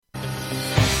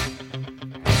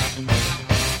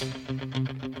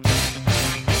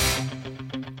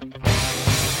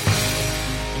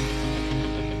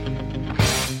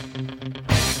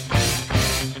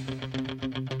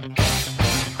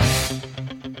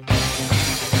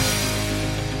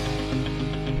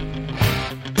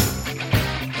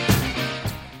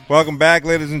Welcome back,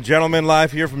 ladies and gentlemen,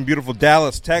 live here from beautiful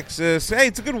Dallas, Texas. Hey,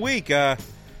 it's a good week.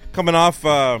 Coming off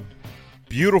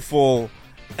beautiful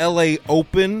LA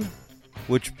Open,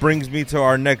 which brings me to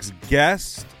our next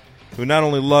guest, who not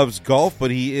only loves golf,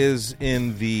 but he is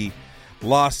in the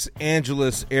Los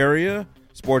Angeles area.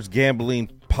 Sports Gambling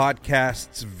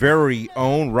Podcast's very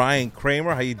own Ryan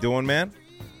Kramer. How you doing, man?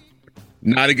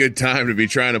 Not a good time to be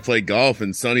trying to play golf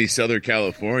in sunny Southern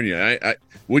California. I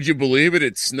would you believe it?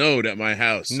 It snowed at my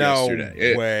house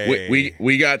yesterday. Way.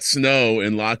 We got snow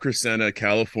in La Crescenta,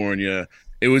 California.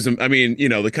 It was, I mean, you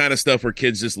know, the kind of stuff where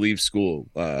kids just leave school.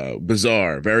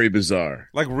 Bizarre, very bizarre.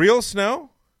 Like real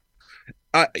snow?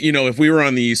 You know, if we were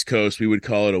on the East Coast, we would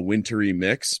call it a wintry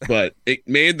mix, but it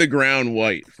made the ground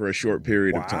white for a short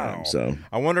period of time. So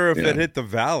I wonder if it hit the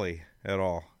valley at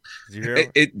all. Did you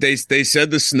hear? They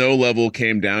said the snow level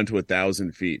came down to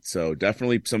 1,000 feet, so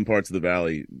definitely some parts of the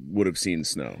valley would have seen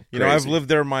snow. You know, I've lived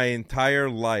there my entire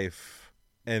life,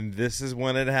 and this is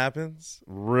when it happens?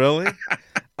 Really?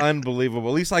 Unbelievable.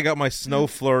 At least I got my snow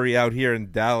flurry out here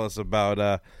in Dallas about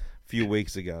a few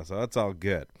weeks ago, so that's all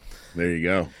good. There you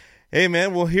go. Hey,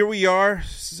 man, well, here we are.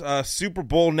 Super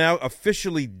Bowl now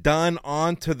officially done.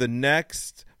 On to the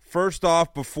next. First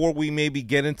off, before we maybe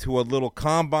get into a little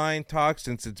combine talk,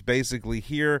 since it's basically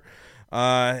here,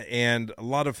 and a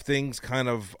lot of things kind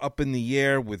of up in the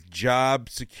air with job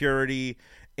security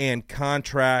and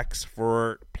contracts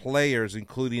for players,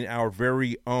 including our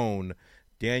very own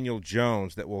Daniel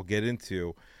Jones that we'll get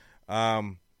into.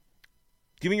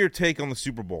 Give me your take on the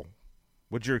Super Bowl.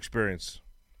 What's your experience?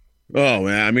 Oh,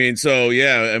 man. I mean, so,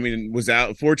 yeah, I mean, was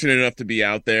fortunate enough to be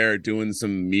out there doing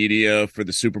some media for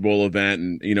the Super Bowl event.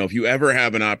 And, you know, if you ever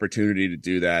have an opportunity to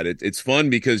do that, it's fun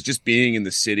because just being in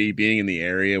the city, being in the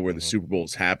area where the Super Bowl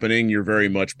is happening, you're very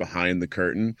much behind the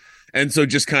curtain. And so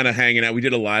just kind of hanging out. We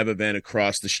did a live event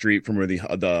across the street from where the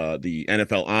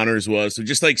NFL Honors was. So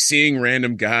just like seeing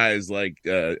random guys like,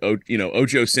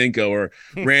 Ocho Cinco, or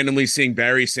randomly seeing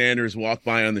Barry Sanders walk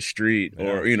by on the street,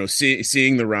 or, you know,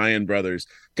 seeing the Ryan brothers.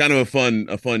 Kind of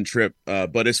a fun trip.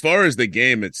 But as far as the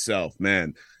game itself,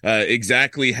 man,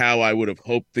 exactly how I would have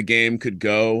hoped the game could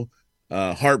go.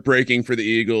 Heartbreaking for the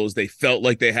Eagles. They felt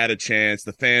like they had a chance.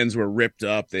 The fans were ripped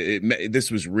up.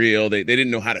 This was real. They didn't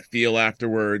know how to feel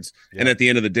afterwards. Yeah. And at the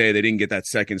end of the day, they didn't get that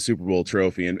second Super Bowl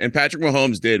trophy. And Patrick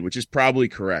Mahomes did, which is probably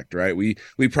correct, right? We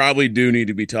probably do need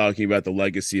to be talking about the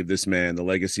legacy of this man, the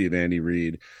legacy of Andy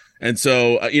Reid. And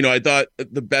so, I thought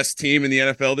the best team in the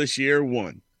NFL this year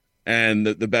won. And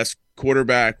the best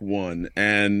quarterback won.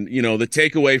 And, you know, the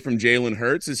takeaway from Jalen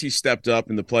Hurts is he stepped up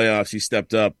in the playoffs. He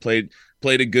stepped up, played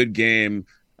a good game.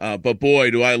 But,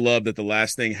 boy, do I love that the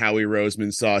last thing Howie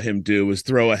Roseman saw him do was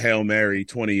throw a Hail Mary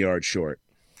 20 yards short.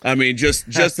 I mean, just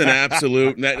an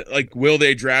absolute – like, will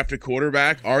they draft a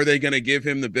quarterback? Are they going to give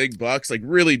him the big bucks? Like,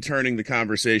 really turning the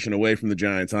conversation away from the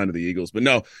Giants onto the Eagles. But,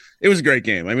 no, it was a great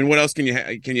game. I mean, what else can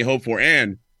you hope for?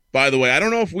 And – by the way, I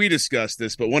don't know if we discussed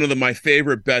this, but one of my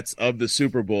favorite bets of the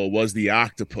Super Bowl was the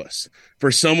octopus.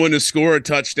 For someone to score a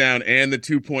touchdown and the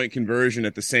 2-point conversion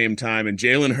at the same time, and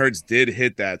Jalen Hurts did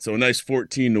hit that, so a nice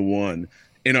 14-1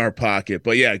 in our pocket.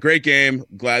 But, yeah, great game.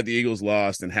 Glad the Eagles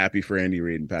lost, and happy for Andy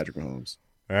Reid and Patrick Mahomes.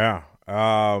 Yeah.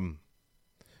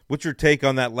 What's your take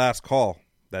on that last call,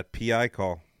 that PI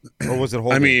call? Or was it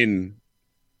holding? I mean –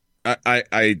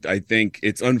 I think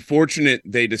it's unfortunate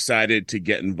they decided to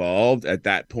get involved at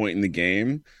that point in the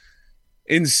game.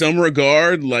 In some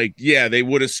regard, like, yeah, they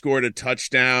would have scored a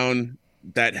touchdown.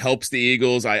 That helps the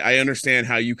Eagles. I understand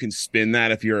how you can spin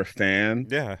that if you're a fan.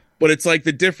 Yeah. But it's like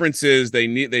the difference is they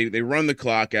run the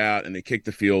clock out and they kick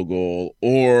the field goal,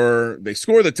 or they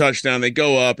score the touchdown, they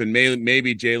go up, and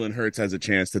maybe Jalen Hurts has a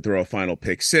chance to throw a final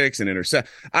pick six and intercept.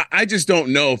 I just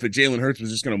don't know if Jalen Hurts was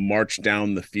just going to march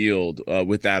down the field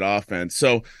with that offense.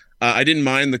 So I didn't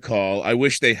mind the call. I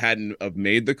wish they hadn't have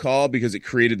made the call because it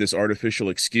created this artificial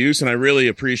excuse. And I really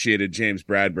appreciated James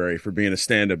Bradbury for being a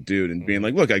stand-up dude and being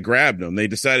like, look, I grabbed him. They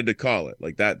decided to call it.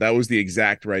 Like that was the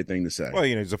exact right thing to say. Well,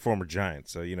 he's a former Giant,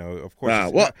 so, of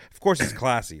course, of course it's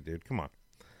classy, dude. Come on.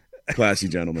 Classy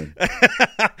gentleman.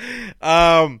 Yeah,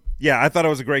 I thought it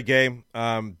was a great game.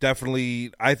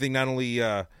 Definitely, I think not only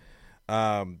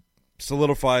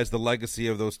solidifies the legacy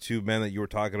of those two men that you were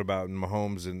talking about in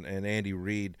Mahomes and Andy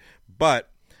Reid, but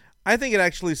I think it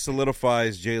actually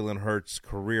solidifies Jalen Hurts'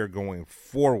 career going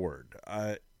forward.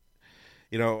 I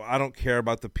don't care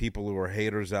about the people who are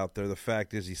haters out there. The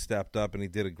fact is he stepped up and he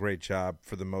did a great job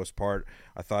for the most part.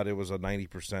 I thought it was a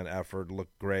 90% effort,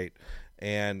 looked great,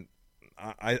 and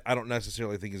I don't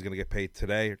necessarily think he's going to get paid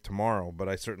today or tomorrow, but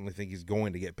I certainly think he's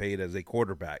going to get paid as a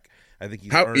quarterback. I think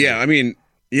he's earned it. I mean,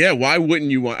 Yeah, why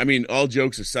wouldn't you want? I mean, all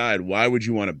jokes aside, why would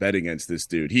you want to bet against this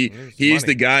dude? There's He's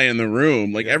money. the guy in the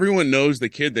room. Like Yeah. everyone knows the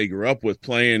kid they grew up with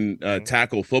playing Mhm.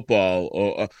 tackle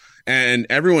football, and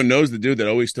everyone knows the dude that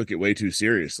always took it way too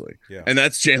seriously. Yeah. And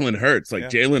that's Jalen Hurts. Like Yeah.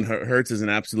 Jalen Hurts is an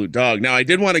absolute dog. Now, I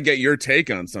did want to get your take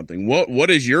on something.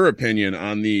 What is your opinion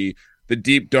on the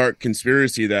deep dark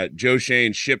conspiracy that Joe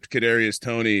Shane shipped Kadarius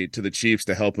Toney to the Chiefs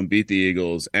to help him beat the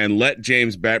Eagles and let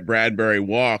James Bradbury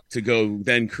walk to go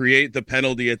then create the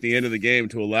penalty at the end of the game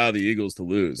to allow the Eagles to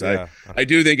lose? Yeah. I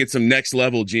do think it's some next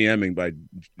level GMing by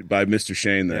Mr.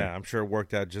 Shane there. Yeah, I'm sure it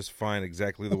worked out just fine,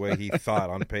 exactly the way he thought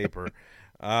on paper.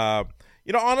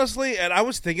 Honestly, and I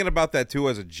was thinking about that too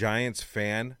as a Giants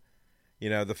fan.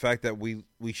 The fact that we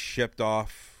shipped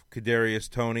off Kadarius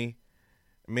Toney.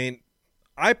 I mean,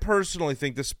 I personally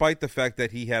think, despite the fact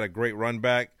that he had a great run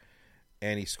back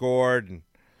and he scored, and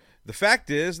the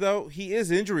fact is, though, he is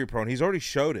injury prone. He's already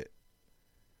showed it.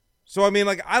 So, I mean,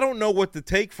 like, I don't know what to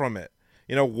take from it.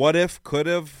 What if, could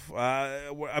have.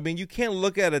 You can't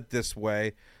look at it this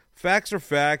way. Facts are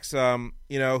facts.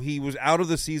 He was out of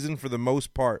the season for the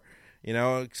most part,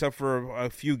 except for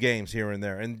a few games here and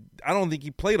there. And I don't think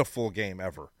he played a full game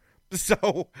ever.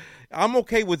 So I'm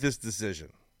okay with this decision.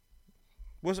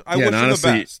 I wish him the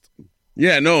best.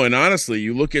 Yeah, no, and honestly,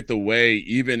 you look at the way,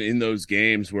 even in those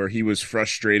games where he was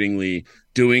frustratingly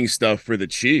doing stuff for the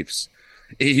Chiefs,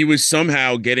 he was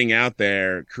somehow getting out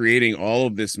there, creating all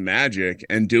of this magic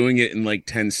and doing it in like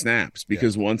 10 snaps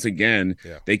because once again,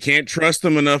 they can't trust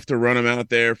him enough to run him out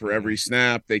there for every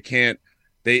snap. They can't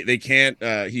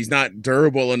he's not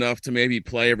durable enough to maybe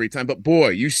play every time. But boy,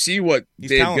 you see what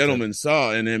Dave Gettleman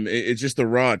saw in him. It's just the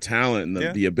raw talent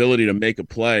and the ability to make a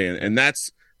play. And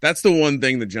that's the one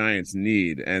thing the Giants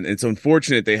need. And it's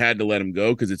unfortunate they had to let him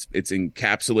go because it's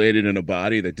encapsulated in a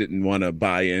body that didn't want to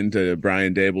buy into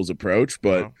Brian Daboll's approach.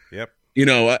 But,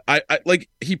 I like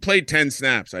he played 10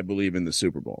 snaps, I believe, in the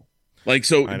Super Bowl. Like,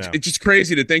 so it's just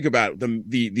crazy to think about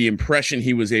the impression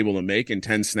he was able to make in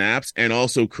 10 snaps, and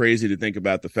also crazy to think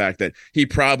about the fact that he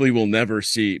probably will never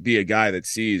be a guy that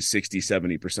sees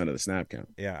 60-70% of the snap count.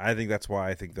 Yeah, I think that's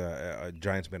why I think the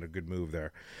Giants made a good move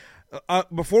there.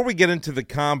 Before we get into the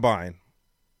combine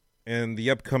and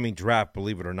the upcoming draft,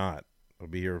 believe it or not,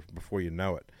 it'll be here before you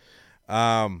know it.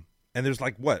 And there's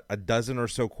like, a dozen or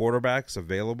so quarterbacks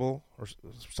available or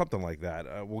something like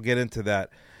that. We'll get into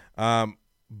that.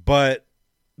 But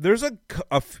there's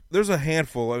a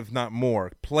handful, if not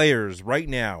more, players right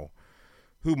now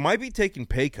who might be taking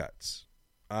pay cuts.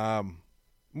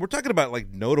 We're talking about like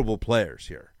notable players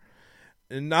here,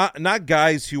 and not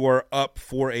guys who are up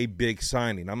for a big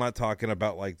signing. I'm not talking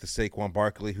about like the Saquon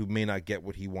Barkley who may not get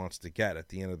what he wants to get at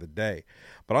the end of the day,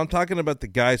 but I'm talking about the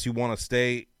guys who want to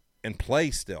stay and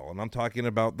play still, and I'm talking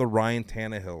about the Ryan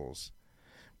Tannehills.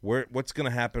 What's going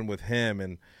to happen with him,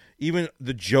 and even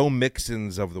the Joe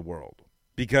Mixons of the world,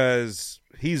 because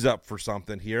he's up for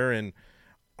something here, and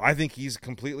I think he's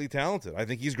completely talented. I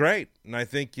think he's great, and I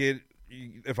think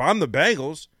if I'm the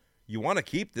Bengals, you want to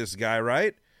keep this guy,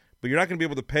 right? But you're not going to be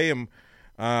able to pay him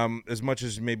as much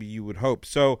as maybe you would hope.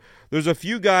 So there's a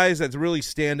few guys that really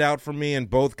stand out for me in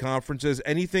both conferences.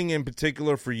 Anything in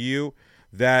particular for you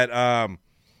that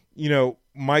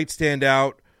might stand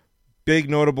out? Big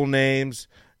notable names,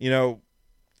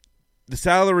 the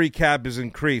salary cap is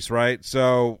increased, right?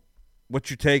 So what's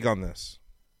your take on this?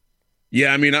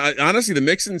 Yeah, I mean, honestly, the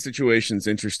Mixon situation is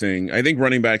interesting. I think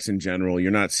running backs in general,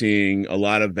 you're not seeing a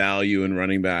lot of value in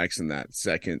running backs in that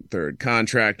second, third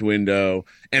contract window.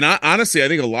 And honestly, I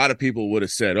think a lot of people would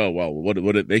have said, oh, well,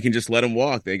 what they can just let him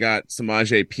walk. They got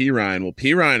Samaje Perine. Well,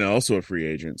 Perine also a free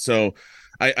agent. So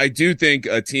I do think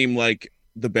a team like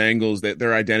the Bengals, that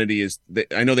their identity is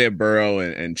I know they have Burrow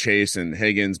and Chase and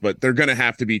Higgins, but they're going to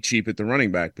have to be cheap at the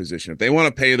running back position. If they want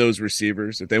to pay those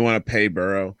receivers, if they want to pay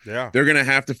Burrow, they're going to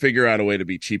have to figure out a way to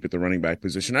be cheap at the running back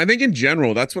position. I think in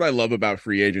general, that's what I love about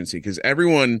free agency, because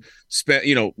everyone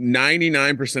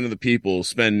 99% of the people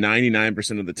spend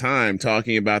 99% of the time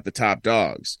talking about the top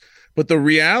dogs. But the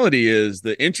reality is,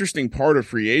 the interesting part of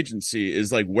free agency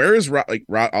is like, where is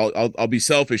I'll be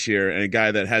selfish here, and a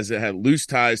guy that had loose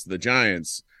ties to the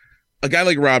Giants, a guy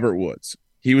like Robert Woods.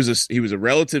 He was a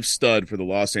relative stud for the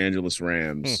Los Angeles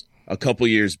Rams a couple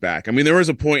years back. I mean, there was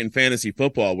a point in fantasy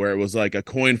football where it was like a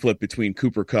coin flip between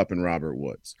Cooper Kupp and Robert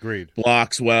Woods. Agreed.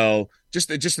 Blocks well, just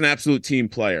an absolute team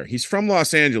player. He's from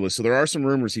Los Angeles, so there are some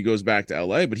rumors he goes back to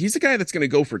LA, but he's the guy that's going to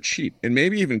go for cheap and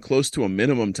maybe even close to a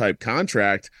minimum type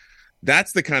contract.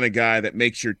 That's the kind of guy that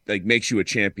makes you a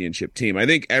championship team. I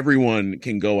think everyone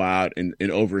can go out and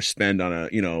overspend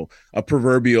on a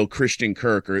proverbial Christian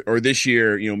Kirk, or this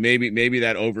year, maybe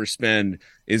that overspend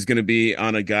is going to be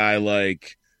on a guy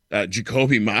like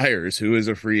Jacoby Myers, who is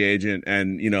a free agent.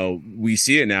 And, we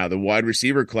see it now. The wide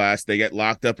receiver class, they get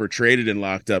locked up or traded and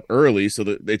locked up early, so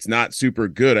that it's not super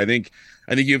good. I think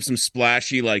you have some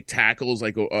splashy like tackles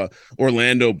like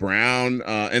Orlando Brown.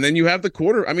 And then you have the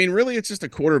quarter. I mean, really, it's just a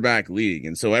quarterback league.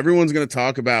 And so everyone's going to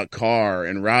talk about Carr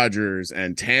and Rodgers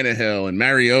and Tannehill and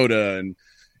Mariota.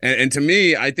 And to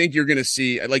me, I think you're going to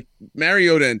see like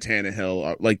Mariota and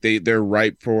Tannehill, like they're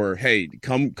ripe for, hey,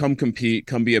 come compete,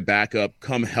 come be a backup,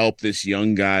 come help this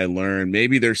young guy learn.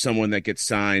 Maybe there's someone that gets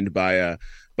signed by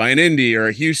an Indy or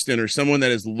a Houston or someone that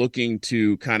is looking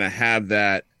to kind of have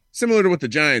that, similar to what the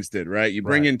Giants did, right? You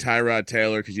bring in Tyrod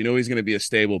Taylor because he's going to be a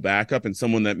stable backup and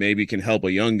someone that maybe can help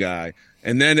a young guy.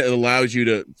 And then it allows you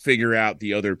to figure out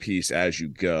the other piece as you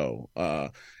go.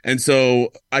 And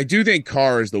so I do think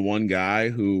Carr is the one guy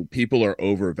who people are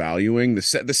overvaluing. The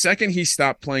second he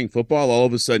stopped playing football, all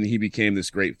of a sudden he became this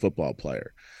great football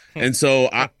player. And so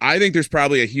I think there's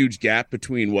probably a huge gap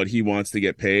between what he wants to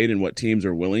get paid and what teams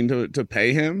are willing to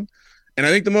pay him. And I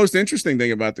think the most interesting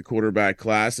thing about the quarterback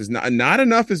class is not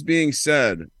enough is being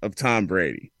said of Tom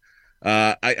Brady.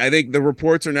 I think the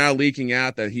reports are now leaking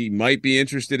out that he might be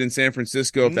interested in San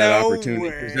Francisco if that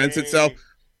opportunity presents itself.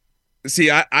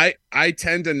 See, I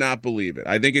tend to not believe it.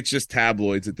 I think it's just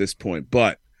tabloids at this point.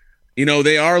 But,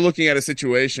 they are looking at a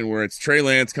situation where it's Trey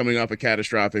Lance coming off a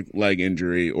catastrophic leg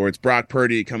injury, or it's Brock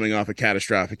Purdy coming off a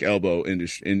catastrophic elbow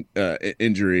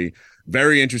injury.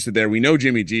 Very interested there. We know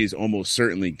Jimmy G is almost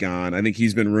certainly gone. I think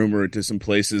he's been rumored to some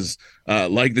places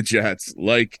like the Jets,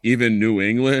 like even New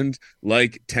England,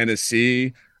 like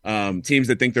Tennessee, teams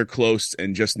that think they're close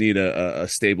and just need a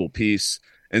stable piece.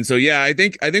 And so, yeah, I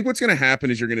think what's going to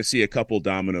happen is you're going to see a couple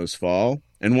dominoes fall.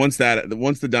 And once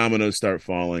the dominoes start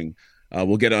falling,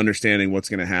 we'll get an understanding what's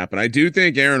going to happen. I do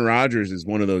think Aaron Rodgers is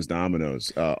one of those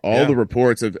dominoes. All the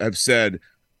reports have said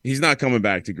he's not coming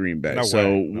back to Green Bay.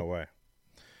 No way.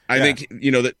 I think,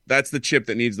 that's the chip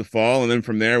that needs to fall. And then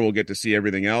from there, we'll get to see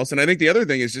everything else. And I think the other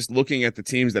thing is just looking at the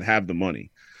teams that have the money.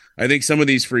 I think some of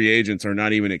these free agents are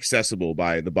not even accessible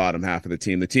by the bottom half of the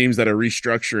team. The teams that are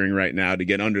restructuring right now to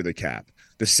get under the cap,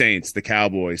 the Saints, the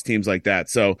Cowboys, teams like that.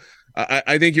 So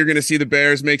I think you're going to see the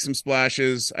Bears make some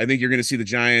splashes. I think you're going to see the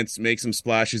Giants make some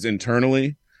splashes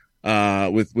internally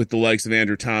with the likes of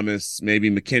Andrew Thomas, maybe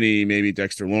McKinney, maybe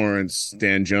Dexter Lawrence,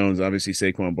 Dan Jones, obviously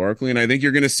Saquon Barkley. And I think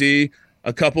you're going to see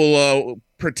a couple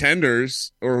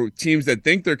pretenders or teams that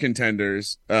think they're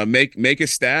contenders make a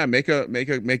stab, make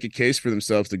a case for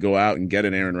themselves to go out and get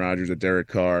an Aaron Rodgers, a Derek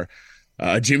Carr,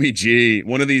 Jimmy G,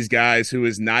 one of these guys who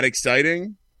is not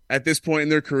exciting at this point in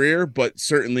their career, but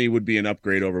certainly would be an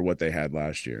upgrade over what they had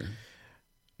last year.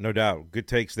 No doubt. Good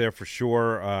takes there for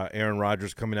sure. Aaron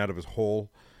Rodgers coming out of his hole,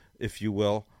 if you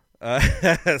will.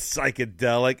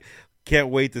 Psychedelic. Can't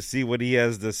wait to see what he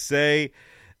has to say.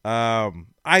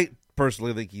 I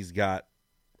personally think he's got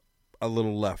a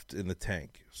little left in the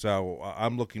tank. So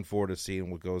I'm looking forward to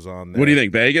seeing what goes on there. What do you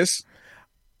think, Vegas?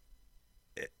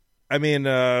 I mean,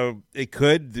 it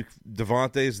could.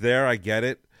 Devontae's there. I get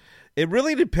it. It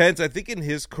really depends. I think in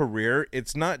his career,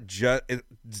 it's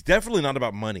definitely not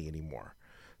about money anymore.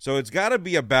 So it's got to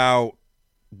be about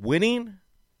winning,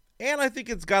 and I think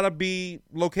it's got to be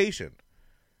location.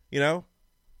 I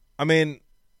mean,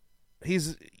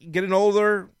 he's getting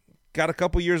older, got a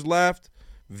couple years left.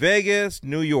 Vegas,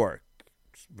 New York.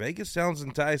 Vegas sounds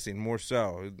enticing, more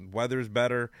so. Weather's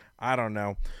better. I don't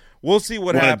know. We'll see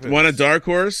what happens. Want a dark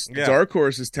horse? Yeah. Dark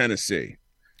horse is Tennessee.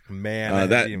 Man, I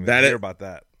didn't even hear about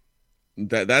that.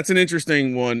 That's an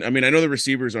interesting one. I mean, I know the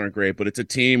receivers aren't great, but it's a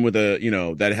team with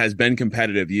that has been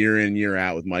competitive year in, year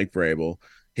out with Mike Vrabel.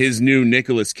 His new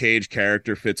Nicolas Cage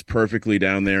character fits perfectly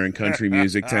down there in country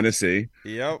music, Tennessee.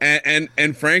 Yep.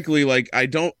 And frankly, like I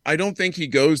don't think he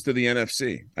goes to the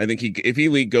NFC. I think if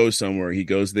he goes somewhere, he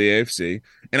goes to the AFC.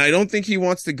 And I don't think he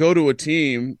wants to go to a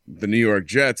team, the New York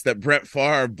Jets, that Brett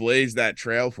Favre blazed that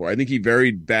trail for. I think he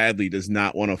very badly does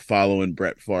not want to follow in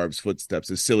Brett Favre's footsteps,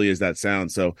 as silly as that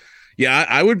sounds. So yeah,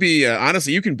 I would be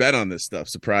honestly. You can bet on this stuff,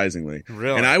 surprisingly.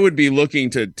 Really, and I would be looking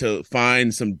to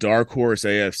find some dark horse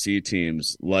AFC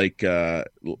teams like the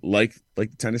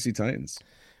Tennessee Titans.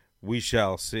 We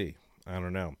shall see. I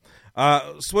don't know.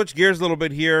 Switch gears a little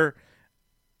bit here.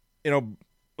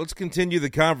 Let's continue the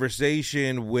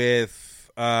conversation with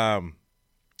not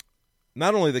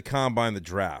only the combine, the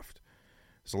draft.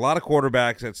 There's a lot of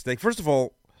quarterbacks at stake. First of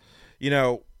all,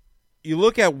 you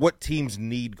look at what teams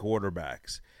need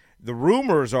quarterbacks. The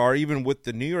rumors are, even with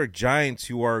the New York Giants,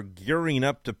 who are gearing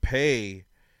up to pay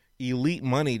elite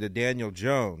money to Daniel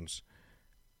Jones,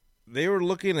 they were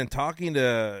looking and talking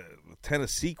to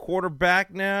Tennessee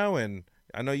quarterback now, and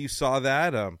I know you saw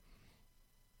that.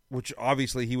 which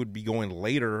obviously he would be going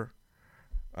later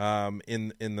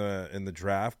in the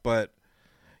draft. But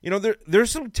there's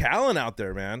some talent out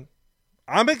there, man.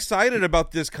 I'm excited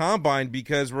about this combine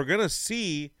because we're gonna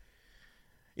see.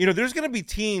 There's gonna be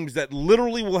teams that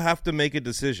literally will have to make a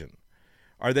decision.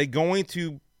 Are they going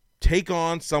to take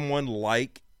on someone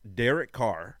like Derek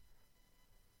Carr,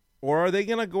 or are they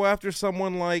gonna go after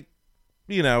someone like,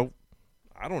 I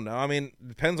don't know. I mean, it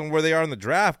depends on where they are in the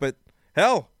draft, but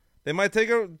hell, they might take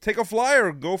a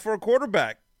flyer, go for a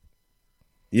quarterback.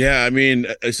 Yeah, I mean,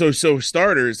 so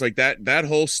starters, like that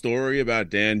whole story about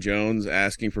Dan Jones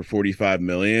asking for $45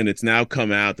 million, it's now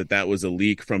come out that was a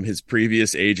leak from his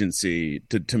previous agency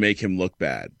to make him look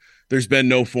bad. There's been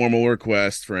no formal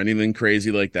request for anything crazy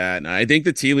like that. And I think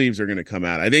the tea leaves are going to come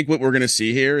out. I think what we're going to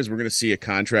see here is we're going to see a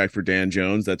contract for Dan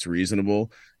Jones that's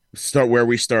reasonable. Start where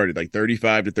we started, like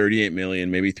 35 to 38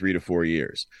 million, maybe 3 to 4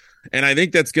 years. And I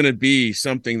think that's going to be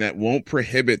something that won't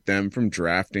prohibit them from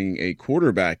drafting a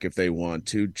quarterback if they want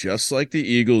to, just like the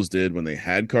Eagles did when they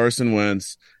had Carson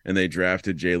Wentz and they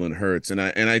drafted Jalen Hurts. And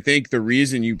I think the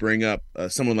reason you bring up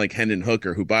someone like Hendon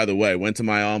Hooker, who, by the way, went to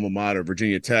my alma mater,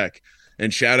 Virginia Tech,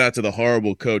 and shout out to the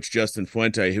horrible coach, Justin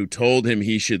Fuente, who told him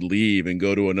he should leave and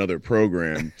go to another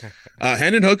program.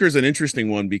 Hendon Hooker is an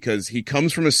interesting one because he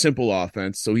comes from a simple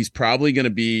offense, so he's probably going to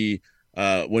be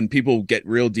when people get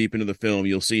real deep into the film,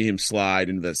 you'll see him slide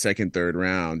into that second, third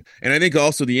round. And I think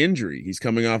also the injury. He's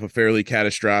coming off a fairly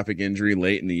catastrophic injury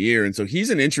late in the year. And so he's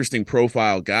an interesting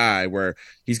profile guy where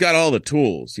he's got all the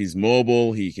tools. He's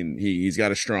mobile. He's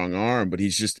got a strong arm, but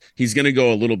he's going to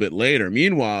go a little bit later.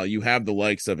 Meanwhile, you have the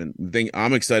likes of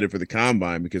I'm excited for the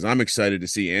combine because I'm excited to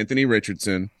see Anthony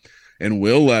Richardson and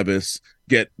Will Levis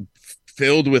get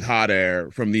filled with hot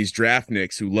air from these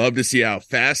draftniks who love to see how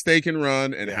fast they can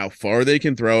run and how far they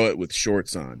can throw it with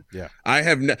shorts on. Yeah.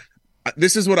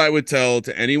 This is what I would tell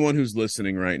to anyone who's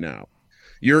listening right now.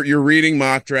 You're reading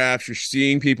mock drafts. You're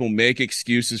seeing people make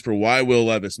excuses for why Will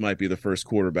Levis might be the first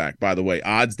quarterback. By the way,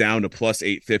 odds down to plus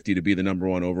 850 to be the number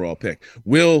one overall pick.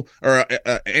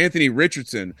 Anthony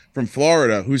Richardson from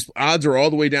Florida, whose odds are all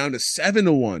the way down to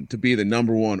 7-1 to be the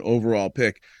number one overall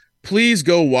pick. Please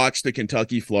go watch the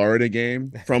Kentucky-Florida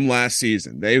game from last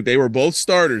season. They were both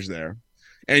starters there.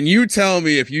 And you tell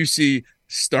me if you see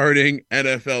starting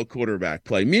NFL quarterback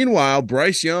play. Meanwhile,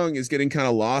 Bryce Young is getting kind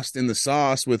of lost in the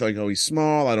sauce with he's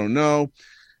small. I don't know.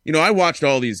 I watched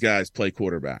all these guys play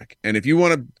quarterback. And if you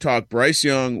want to talk Bryce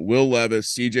Young, Will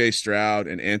Levis, CJ Stroud,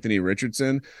 and Anthony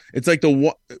Richardson, it's like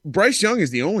Bryce Young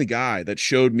is the only guy that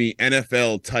showed me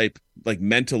NFL type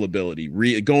mental ability,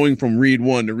 going from read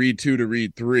 1 to read 2 to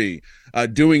read 3,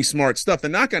 doing smart stuff. The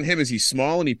knock on him is he's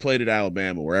small and he played at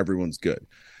Alabama where everyone's good.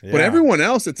 Yeah. But everyone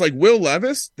else, it's like Will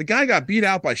Levis, the guy got beat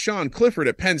out by Sean Clifford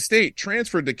at Penn State,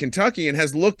 transferred to Kentucky, and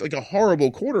has looked like a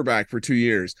horrible quarterback for 2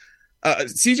 years.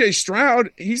 CJ Stroud,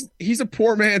 he's a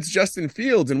poor man's Justin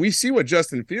Fields, and we see what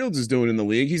Justin Fields is doing in the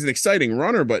league. He's an exciting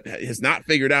runner, but has not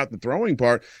figured out the throwing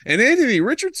part. And Anthony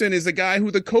Richardson is a guy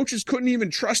who the coaches couldn't even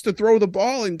trust to throw the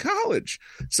ball in college.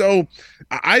 So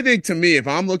I think, to me, if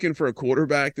I'm looking for a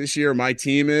quarterback this year, my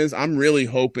team I'm really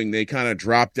hoping they kind of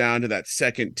drop down to that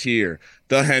second tier.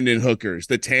 The Hendon Hookers,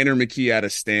 the Tanner McKee out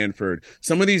of Stanford,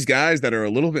 some of these guys that are a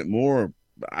little bit more,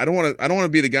 I don't want to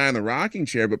be the guy in the rocking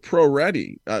chair, but pro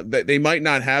ready. They might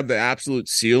not have the absolute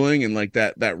ceiling and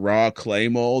that raw clay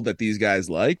mold that these guys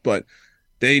like, but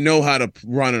they know how to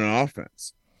run an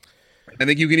offense. I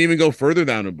think you can even go further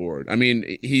down the board. I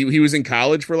mean, he was in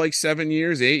college for 7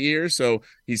 years, 8 years, so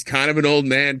he's kind of an old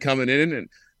man coming in.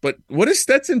 But what is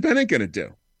Stetson Bennett going to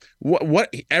do?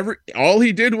 All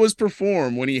he did was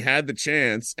perform when he had the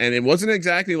chance, and it wasn't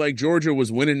exactly like Georgia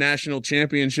was winning national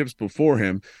championships before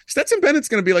him. Stetson Bennett's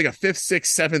going to be like a 5th,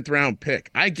 6th, 7th round pick.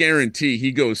 I guarantee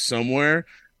he goes somewhere,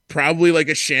 probably like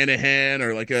a Shanahan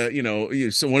or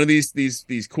so one of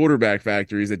these quarterback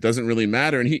factories that doesn't really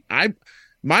matter. And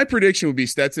my prediction would be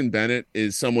Stetson Bennett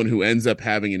is someone who ends up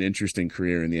having an interesting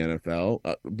career in the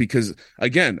NFL because,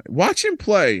 again, watch him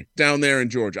play down there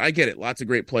in Georgia. I get it. Lots of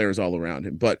great players all around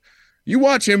him. But you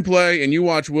watch him play and you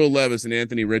watch Will Levis and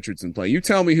Anthony Richardson play. You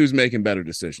tell me who's making better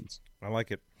decisions. I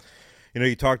like it.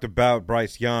 You talked about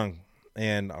Bryce Young,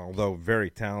 and although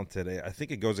very talented, I think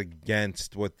it goes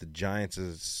against what the Giants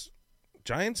is.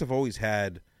 Giants have always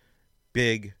had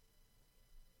big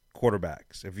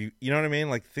quarterbacks. If you know what I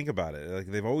mean? Think about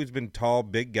it. They've always been tall,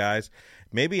 big guys.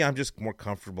 Maybe I'm just more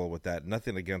comfortable with that.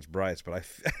 Nothing against Bryce, but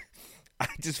I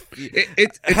just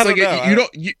it's I don't know.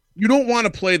 you don't want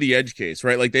to play the edge case,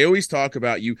 right? Like they always talk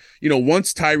about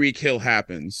once Tyreek Hill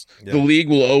happens, the league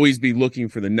will always be looking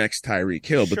for the next Tyreek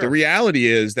Hill. But the reality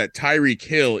is that Tyreek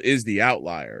Hill is the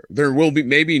outlier. There will be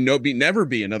never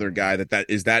be another guy that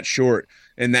is that short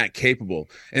and that capable.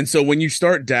 And so when you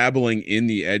start dabbling in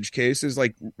the edge cases,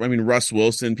 Russ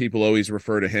Wilson, people always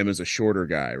refer to him as a shorter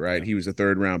guy, right? He was a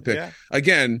 3rd-round pick. Yeah.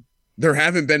 Again, there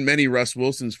haven't been many Russ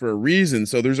Wilsons for a reason.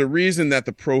 So there's a reason that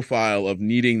the profile of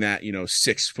needing that,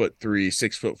 6'3",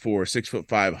 6'4",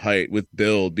 6'5" height with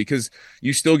build, because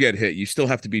you still get hit. You still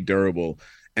have to be durable.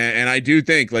 And I do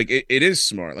think it is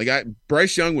smart.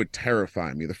 Bryce Young would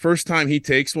terrify me the first time he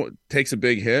takes a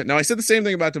big hit. Now I said the same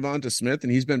thing about Devonta Smith,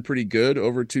 and he's been pretty good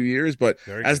over 2 years, but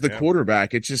as the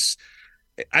quarterback, it just,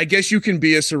 I guess you can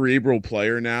be a cerebral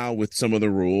player now with some of the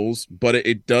rules, but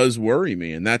it does worry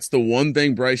me. And that's the one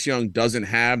thing Bryce Young doesn't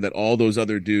have that all those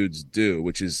other dudes do,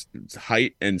 which is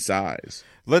height and size.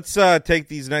 Let's take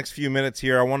these next few minutes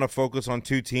here. I want to focus on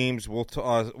 2 teams. We'll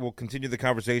continue the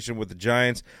conversation with the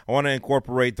Giants. I want to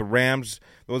incorporate the Rams.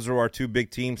 Those are our 2 big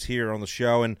teams here on the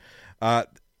show. And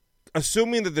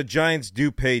assuming that the Giants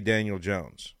do pay Daniel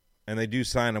Jones and they do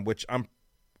sign him, which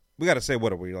we got to say,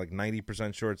 what are we,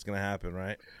 90% sure it's going to happen,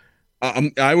 right?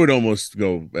 I would almost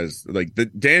go as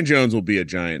Dan Jones will be a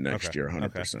Giant next year,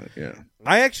 100%. Okay. Yeah,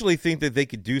 I actually think that they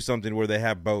could do something where they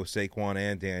have both Saquon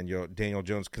and Daniel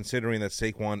Jones, considering that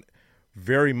Saquon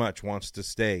very much wants to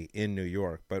stay in New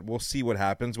York. But we'll see what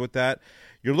happens with that.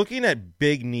 You're looking at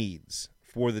big needs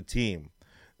for the team.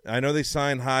 I know they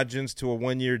signed Hodgins to a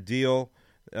 1-year deal.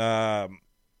 They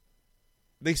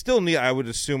still need, I would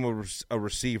assume, a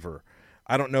receiver.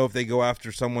 I don't know if they go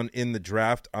after someone in the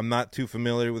draft. I'm not too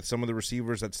familiar with some of the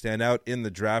receivers that stand out in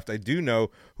the draft. I do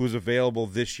know who's available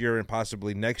this year and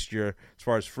possibly next year as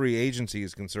far as free agency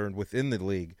is concerned within the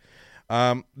league.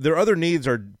 Their other needs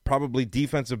are probably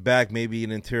defensive back, maybe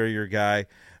an interior guy.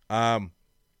 And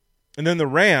then the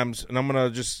Rams, and I'm going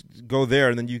to just go there,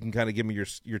 and then you can kind of give me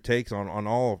your takes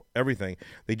on everything.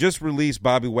 They just released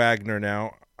Bobby Wagner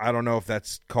now. I don't know if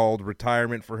that's called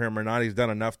retirement for him or not. He's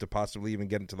done enough to possibly even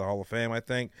get into the Hall of Fame, I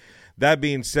think. That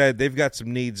being said, they've got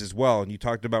some needs as well. And you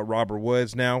talked about Robert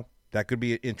Woods now. That could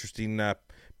be an interesting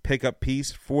pickup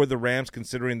piece for the Rams,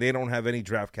 considering they don't have any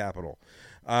draft capital.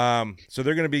 So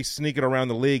they're going to be sneaking around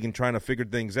the league and trying to figure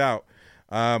things out.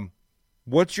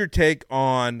 What's your take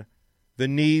on the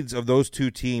needs of those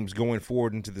 2 teams going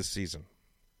forward into this season?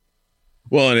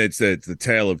 Well, and it's the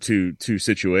tale of two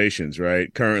situations,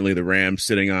 right? Currently, the Rams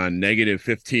sitting on negative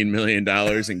 $15 million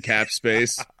in cap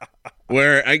space.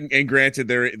 And granted,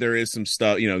 there is some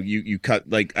stuff. You cut.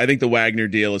 I think the Wagner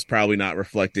deal is probably not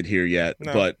reflected here yet,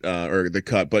 but or the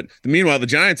cut. But meanwhile, the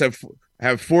Giants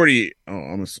have 40. Oh,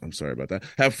 I'm sorry about that.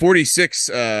 Have 46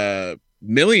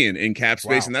 million in cap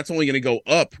space, and that's only going to go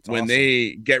up when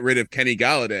they get rid of Kenny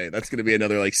Golladay. That's going to be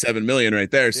another 7 million right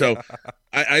there. So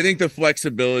I think the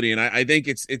flexibility, and I think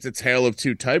it's a tale of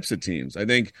 2 types of teams. I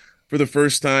think for the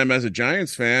first time as a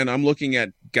Giants fan, I'm looking at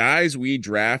guys we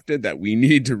drafted that we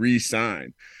need to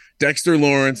re-sign. Dexter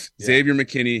Lawrence, Xavier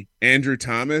McKinney, Andrew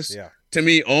Thomas. Yeah. To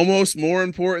me, almost more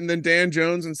important than Dan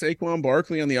Jones and Saquon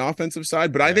Barkley on the offensive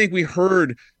side. But I think we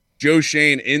heard Joe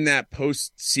Shane in that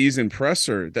postseason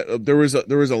presser that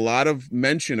there was a lot of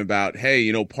mention about,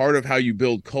 hey, part of how you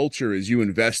build culture is you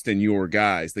invest in your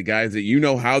guys, the guys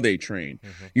that how they train,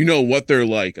 what they're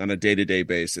like on a day-to-day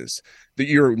basis, that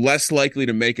you're less likely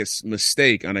to make a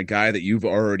mistake on a guy that you've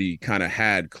already kind of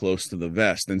had close to the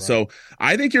vest. And so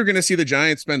I think you're going to see the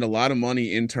Giants spend a lot of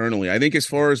money internally. I think as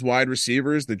far as wide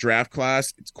receivers, the draft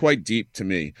class, it's quite deep to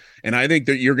me. And I think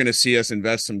that you're going to see us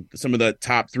invest some of the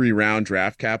top 3 round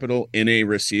draft capital in a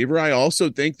receiver. I also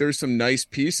think there's some nice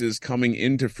pieces coming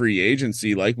into free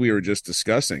agency, like we were just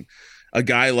discussing. A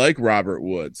guy like Robert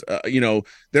Woods,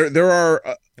 there are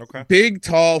big,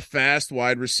 tall, fast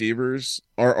wide receivers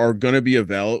are going to be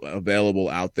available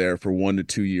out there for 1 to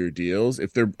 2 year deals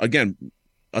if they're, again,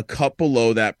 a cut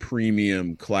below that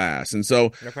premium class. And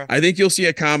so I think you'll see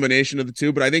a combination of the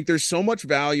 2, but I think there's so much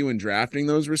value in drafting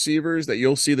those receivers that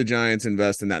you'll see the Giants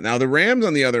invest in that. Now, the Rams,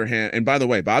 on the other hand, and by the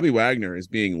way, Bobby Wagner is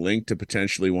being linked to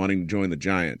potentially wanting to join the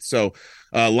Giants. So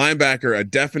linebacker, a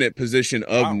definite position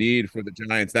of need for the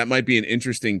Giants. That might be an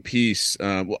interesting piece.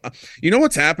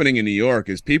 What's happening in New York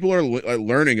is people are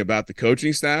learning about the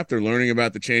coaching staff. They're learning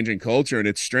about the changing culture, and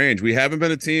it's strange. We haven't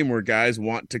been a team where guys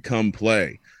want to come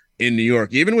play in New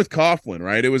York, even with Coughlin,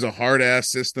 right? It was a hard-ass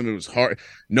system. It was hard.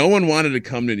 No one wanted to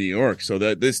come to New York. So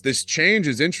that this change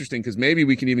is interesting because maybe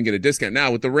we can even get a discount.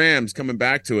 Now, with the Rams coming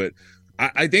back to it,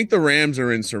 I think the Rams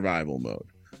are in survival mode.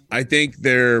 I think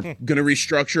they're going to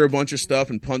restructure a bunch of stuff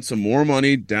and punt some more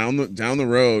money down the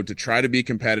road to try to be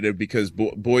competitive because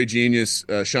boy genius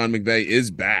Sean McVay is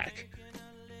back.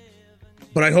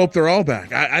 But I hope they're all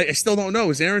back. I still don't know.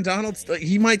 Is Aaron Donald?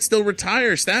 He might still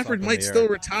retire. Stafford might still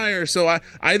retire. So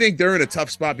I think they're in a tough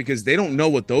spot because they don't know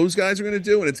what those guys are going to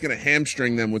do, and it's going to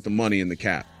hamstring them with the money in the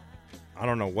cap. I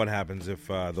don't know what happens if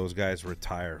those guys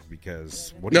retire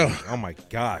because oh my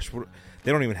gosh,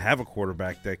 they don't even have a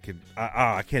quarterback that could.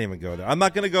 I can't even go there. I'm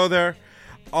not going to go there.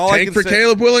 Tank for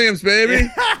Caleb Williams, baby.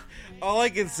 All I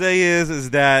can say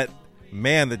is that.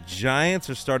 Man, the Giants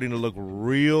are starting to look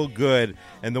real good.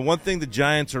 And the one thing the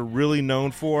Giants are really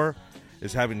known for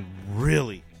is having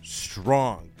really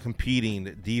strong competing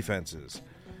defenses.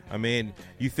 I mean,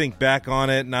 you think back on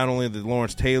it, not only the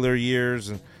Lawrence Taylor years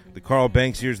and the Carl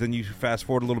Banks years, then you fast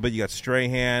forward a little bit, you got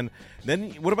Strahan.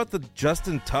 Then what about the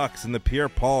Justin Tucks and the Pierre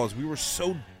Pauls? We were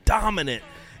so dominant.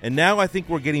 And now I think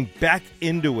we're getting back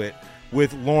into it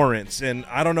with Lawrence, and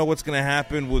I don't know what's going to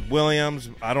happen with Williams.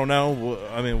 I don't know.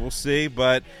 I mean, we'll see,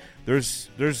 but there's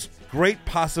great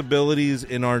possibilities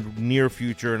in our near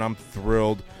future, and I'm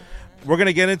thrilled. We're going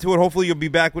to get into it. Hopefully you'll be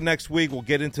back with next week. We'll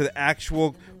get into the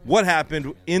actual what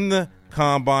happened in the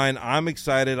Combine. I'm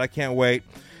excited. I can't wait.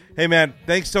 Hey, man,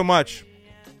 thanks so much.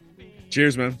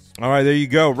 Cheers, man. All right, there you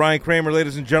go. Ryan Kramer,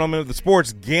 ladies and gentlemen of the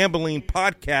Sports Gambling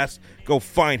Podcast. Go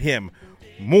find him.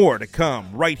 More to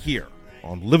come right here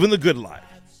on Living the Good Life.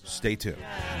 Stay tuned.